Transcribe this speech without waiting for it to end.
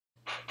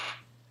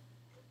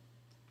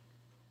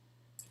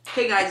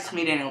Hey guys, it's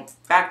me Daniel,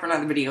 back for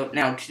another video.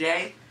 Now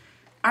today,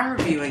 I'm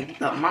reviewing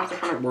the Monster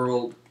Hunter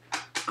World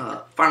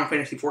Final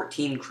Fantasy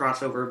XIV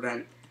crossover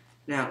event.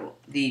 Now,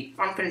 the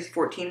Final Fantasy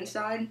XIV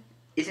side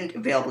isn't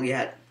available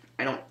yet,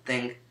 I don't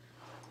think.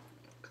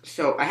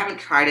 So, I haven't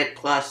tried it,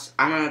 plus,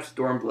 I'm on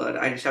Stormblood,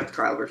 I just have the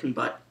trial version,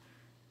 but...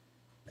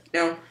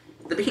 Now,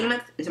 the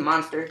Behemoth is a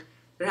monster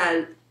that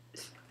has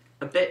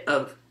a bit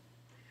of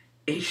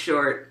a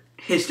short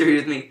history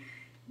with me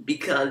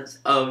because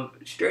of,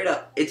 straight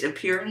up, its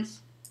appearance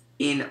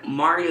in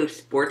Mario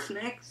Sports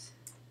Mix.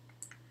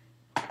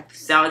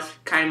 So that was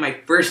kind of my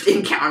first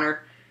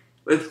encounter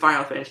with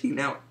Final Fantasy.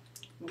 Now,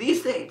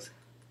 these things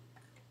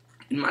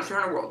in Monster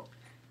Hunter World,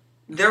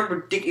 they're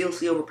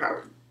ridiculously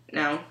overpowered.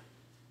 Now,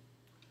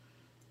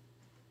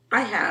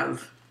 I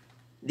have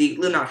the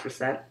Lunastra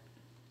set,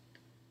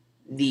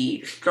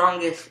 the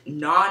strongest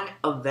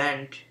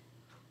non-event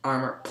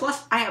armor,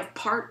 plus I have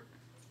part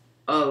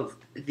of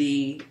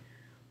the,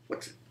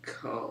 what's it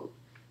called,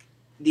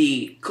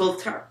 the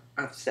Kultar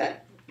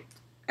set,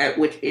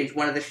 which is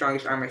one of the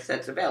strongest armor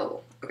sets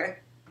available, okay?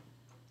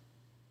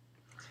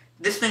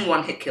 This thing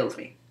one-hit kills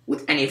me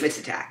with any of its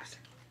attacks,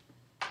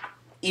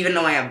 even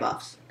though I have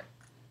buffs.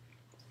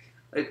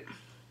 Like,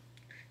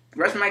 the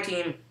rest of my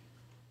team,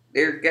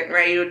 they're getting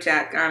ready to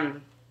attack.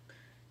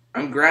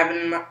 I'm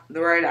grabbing the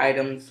right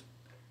items.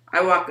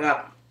 I walk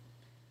up,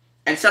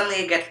 and suddenly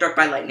I get struck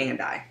by lightning and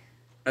die.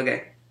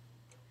 Okay?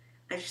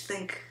 I just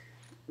think,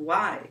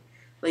 why?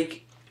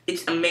 Like,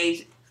 it's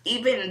amazing.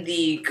 Even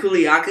the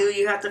Kuliaku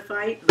you have to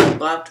fight, the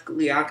buffed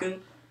Kuliaku,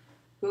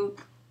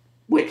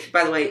 which,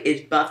 by the way,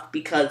 is buffed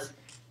because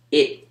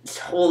it's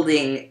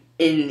holding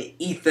an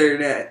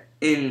ether,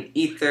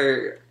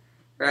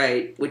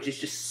 right, which is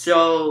just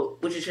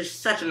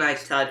such a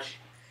nice touch.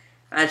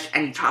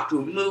 And you talk to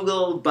a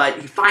Moogle, but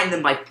you find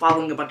them by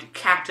following a bunch of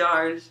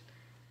cactars.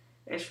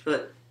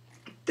 But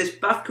this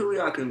buffed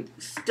Kuliaku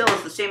still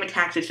has the same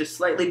attacks, it's just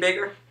slightly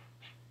bigger.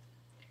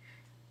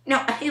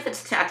 Now, I think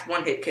its attacks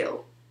one-hit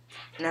kill.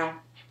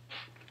 Now,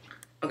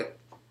 okay,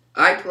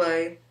 I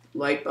play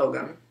light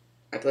bowgun.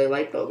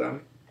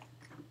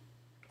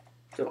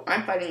 So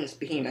I'm fighting this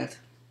Behemoth,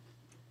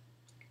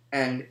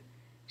 and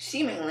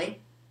seemingly,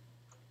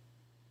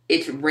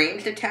 its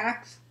ranged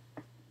attacks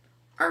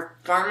are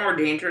far more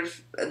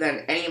dangerous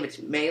than any of its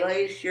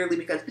melees, surely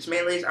because its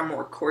melees are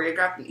more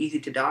choreographed and easy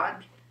to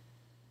dodge.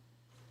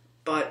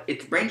 But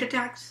its ranged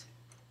attacks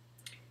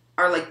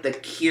are like the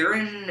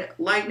Kirin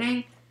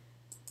lightning,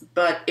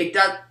 but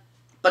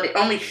it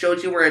only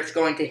shows you where it's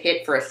going to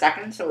hit for a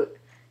second, so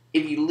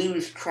if you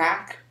lose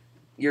track,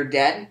 you're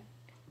dead.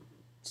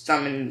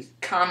 Summons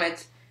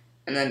comets,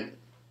 and then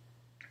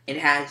it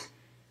has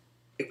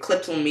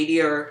Eclipsal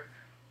Meteor,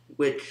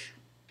 which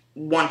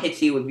one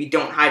hits you if you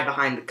don't hide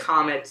behind the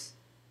comets.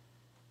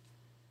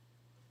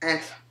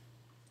 And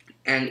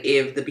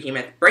if the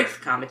Behemoth breaks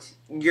the comets,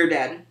 you're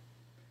dead.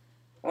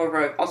 However,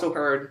 I've also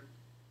heard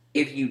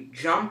if you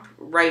jump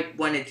right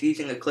when it's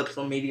using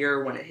Eclipsal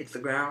Meteor when it hits the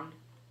ground,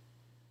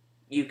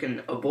 you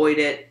can avoid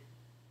it.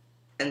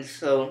 And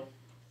so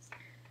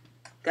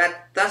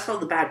that's all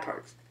the bad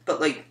parts.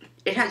 But like,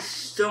 it has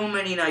so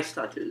many nice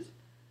touches.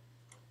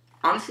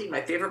 Honestly,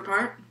 my favorite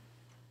part,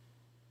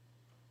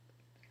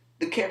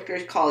 the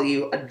characters call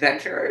you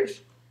adventurers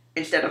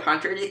instead of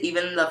hunters,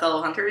 even the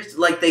fellow hunters,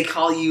 like they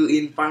call you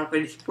in Final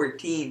Fantasy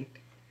XIV.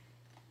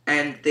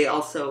 And they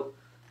also,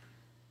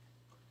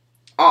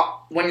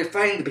 when you're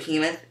fighting the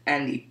Behemoth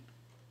and the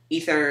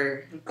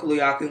Ether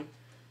Kuliaku,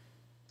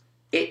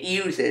 it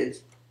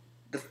uses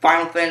the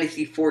Final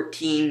Fantasy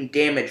XIV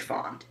damage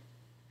font.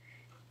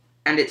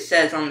 And it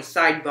says on the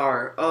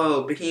sidebar,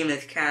 oh,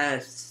 Behemoth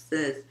casts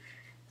this.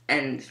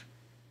 And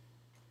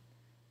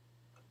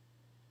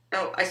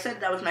oh, I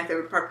said that was my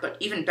favorite part, but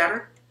even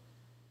better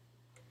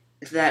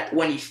is that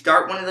when you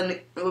start one of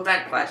the new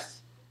event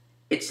quests,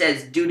 it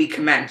says duty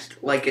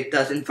commenced, like it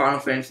does in Final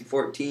Fantasy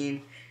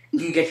XIV. You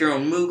can get your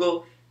own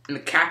Moogle, and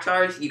the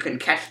cactars, you can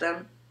catch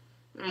them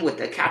with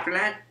the capture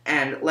net,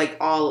 and like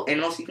all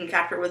animals you can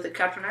capture with the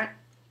capture net,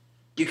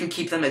 you can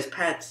keep them as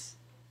pets.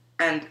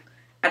 And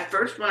at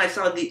first, when I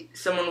saw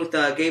someone with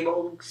the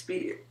Gable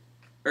speed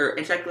or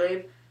insect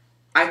glaive,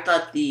 I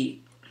thought the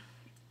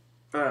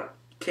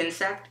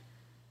Kinsect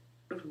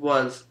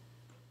was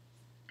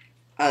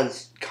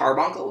as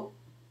Carbuncle,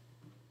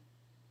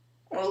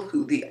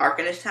 who the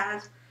Arcanist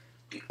has.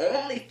 The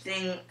only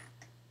thing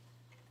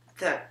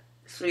that,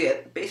 so yeah,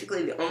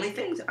 basically the only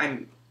things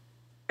I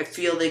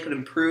feel they could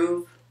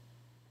improve,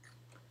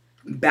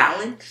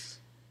 balance,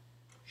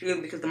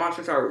 because the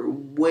monsters are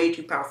way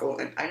too powerful,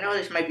 and I know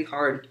this might be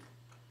hard,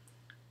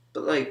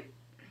 but like,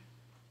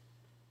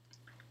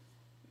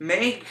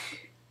 make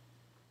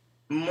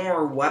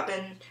more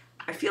weapons.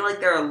 I feel like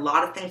there are a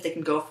lot of things they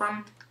can go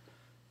from.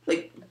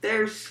 Like,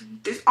 there's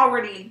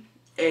already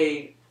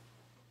a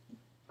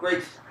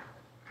great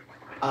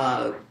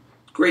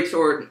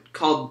sword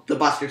called the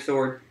Buster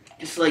Sword.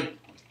 Just like,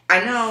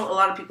 I know a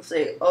lot of people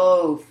say,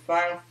 oh,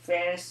 Final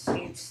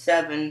Fantasy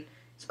VII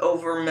is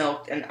over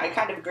milked, and I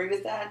kind of agree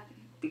with that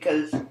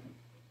because,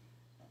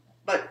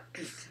 but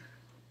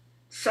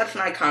such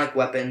an iconic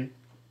weapon.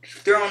 Just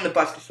throw in the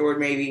Buster Sword,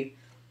 maybe.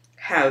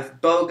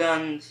 Have bow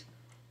guns,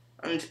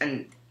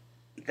 and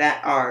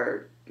that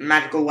are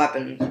magical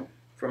weapons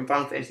from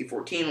Final Fantasy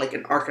XIV, like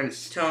an Arcane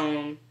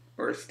Stone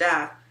or a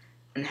staff,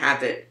 and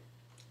have it,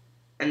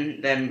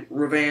 and then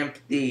revamp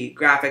the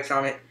graphics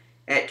on it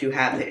and to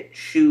have it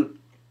shoot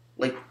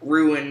like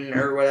Ruin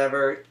or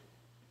whatever,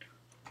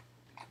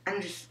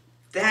 and just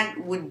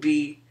that would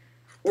be,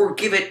 or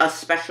give it a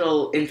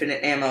special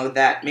infinite ammo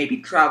that maybe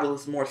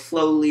travels more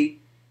slowly,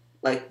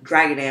 like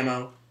Dragon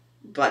ammo,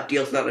 but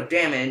deals a lot of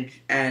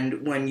damage,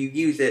 and when you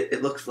use it,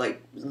 it looks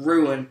like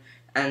Ruin.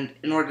 And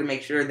in order to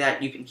make sure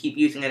that you can keep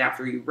using it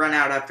after you run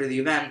out after the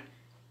event,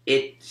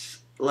 it's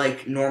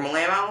like normal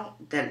ammo,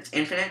 that it's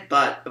infinite,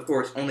 but of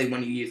course only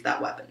when you use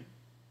that weapon.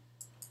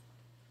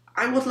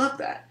 I would love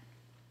that.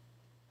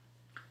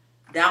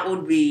 That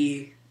would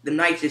be the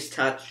nicest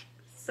touch.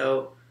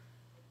 So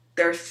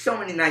there are so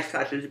many nice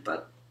touches,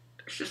 but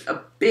there's just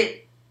a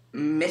bit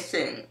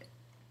missing.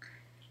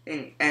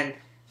 And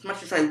as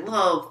much as I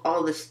love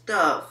all this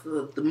stuff,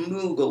 the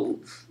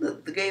Moogles,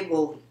 the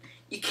Gable,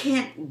 you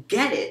can't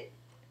get it.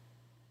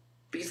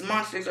 Because the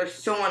monsters are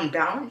so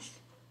unbalanced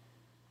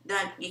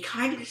that you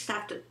kind of just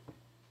have to,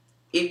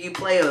 if you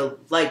play a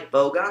light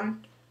bowgun,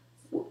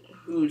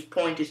 whose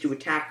point is to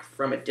attack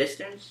from a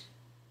distance,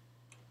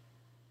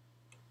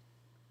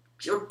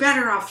 you're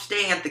better off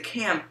staying at the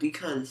camp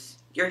because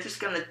you're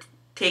just going to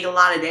take a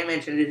lot of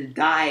damage and just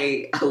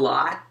die a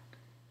lot.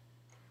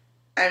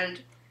 And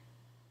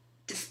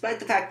despite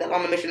the fact that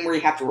on the mission where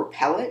you have to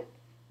repel it,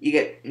 you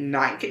get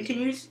 9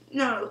 continues,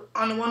 no,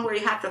 on the one where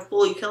you have to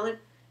fully kill it,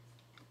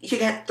 you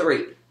get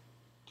 3.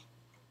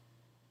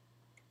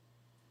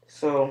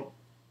 So,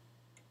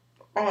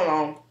 all in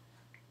all,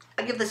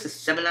 I give this a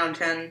 7 out of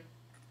 10.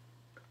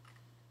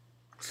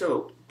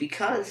 So,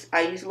 because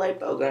I use light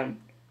bowgun,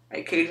 I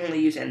occasionally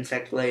use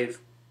Insect Glaive.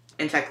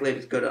 Insect Glaive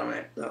is good on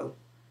it, though.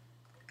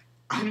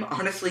 I'm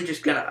honestly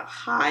just gonna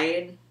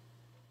hide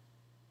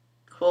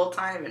the whole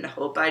time and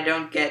hope I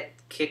don't get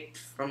kicked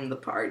from the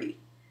party.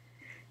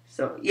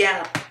 So,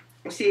 yeah,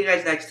 I'll see you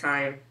guys next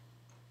time.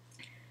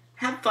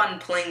 Have fun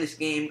playing this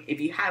game.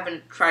 If you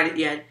haven't tried it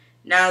yet,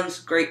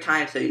 now's a great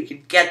time so you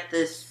can get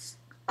this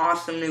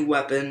awesome new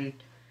weapon.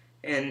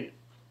 And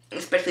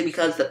especially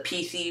because the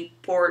PC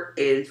port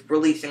is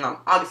releasing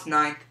on August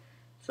 9th.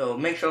 So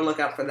make sure to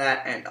look out for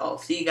that. And I'll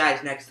see you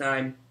guys next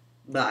time.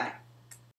 Bye.